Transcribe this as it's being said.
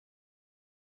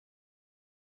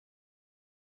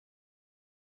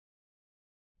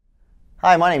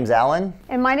Hi, my name's Allan.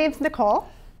 And my name's Nicole.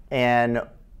 And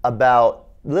about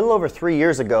a little over 3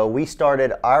 years ago, we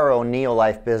started our own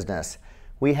NeoLife business.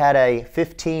 We had a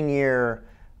 15-year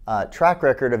track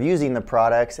record of using the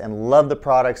products and loved the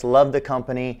products, loved the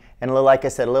company, and like I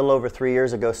said, a little over 3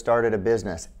 years ago, started a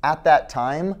business. At that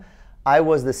time, I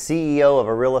was the CEO of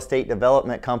a real estate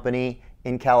development company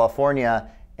in California,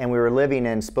 and we were living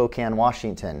in Spokane,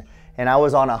 Washington. And I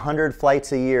was on 100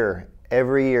 flights a year,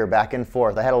 every year, back and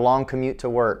forth. I had a long commute to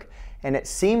work. And it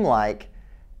seemed like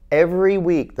every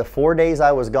week, the 4 days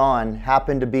I was gone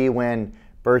happened to be when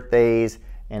birthdays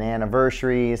and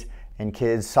anniversaries and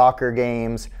kids' soccer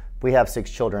games. We have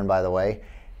 6 children, by the way,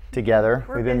 together.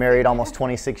 We've been married almost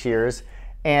 26 years.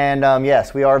 And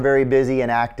yes, we are very busy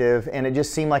and active. And it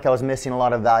just seemed like I was missing a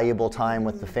lot of valuable time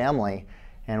with the family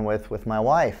and with my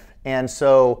wife. And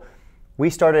so we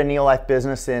started a NeoLife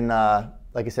business in,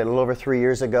 like I said, a little over 3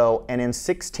 years ago. And in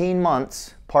 16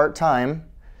 months, part-time,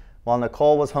 while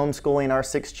Nicole was homeschooling our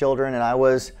 6 children and I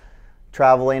was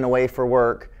traveling away for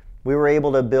work, we were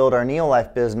able to build our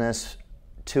NeoLife business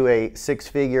to a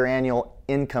 6-figure annual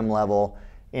income level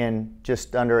in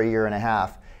just under a year and a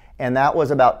half. And that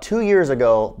was about 2 years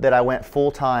ago that I went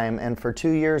full-time. And for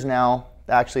 2 years now,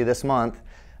 actually this month,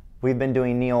 we've been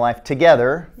doing NeoLife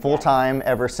together full-time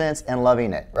ever since and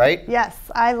loving it, right? Yes,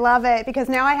 I love it because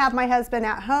now I have my husband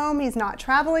at home. He's not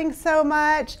traveling so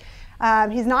much.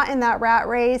 He's not in that rat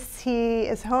race. He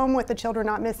is home with the children,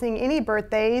 not missing any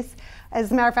birthdays.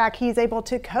 As a matter of fact, he's able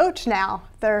to coach now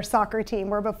their soccer team,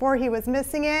 where before he was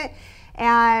missing it.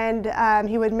 And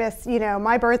he would miss,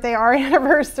 my birthday, our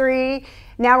anniversary.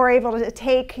 Now we're able to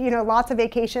take, lots of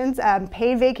vacations,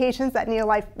 paid vacations that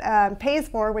NeoLife pays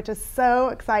for, which is so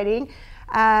exciting.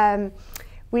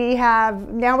 We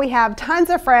have tons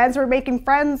of friends. We're making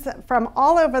friends from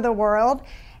all over the world.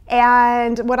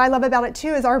 And what I love about it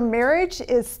too is our marriage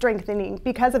is strengthening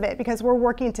because of it, because we're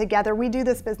working together. We do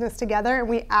this business together and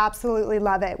we absolutely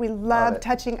love it. We love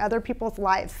touching other people's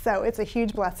lives. So it's a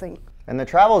huge blessing. And the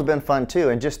travel has been fun too.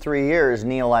 In just 3 years,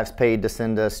 NeoLife's paid to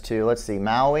send us to, let's see,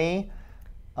 Maui,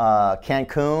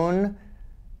 Cancun,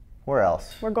 where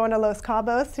else? We're going to Los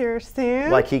Cabos here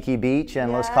soon. Waikiki Beach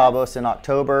and Los Cabos in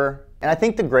October. And I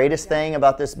think the greatest thing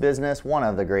about this business, one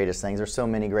of the greatest things, there's so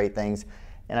many great things,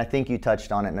 and I think you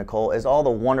touched on it, Nicole, is all the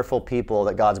wonderful people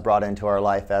that God's brought into our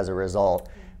life as a result.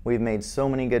 We've made so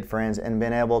many good friends and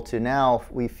been able to now,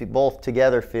 we both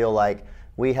together feel like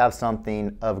we have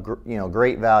something of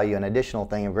great value, an additional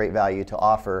thing of great value to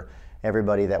offer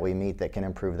everybody that we meet that can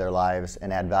improve their lives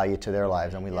and add value to their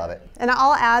lives, and we love it. And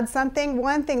I'll add something.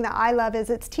 One thing that I love is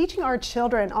it's teaching our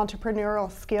children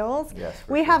entrepreneurial skills. Yes,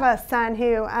 we have a son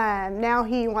who now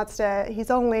he's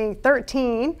only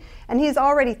 13, and he's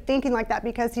already thinking like that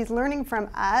because he's learning from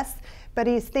us. But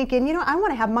he's thinking, I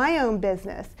want to have my own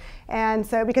business. And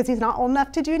so, because he's not old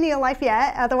enough to do NeoLife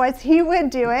yet, otherwise he would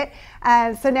do it.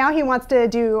 So now he wants to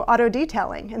do auto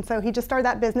detailing. And so he just started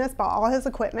that business, bought all his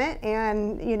equipment,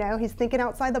 and he's thinking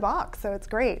outside the box. So it's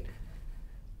great.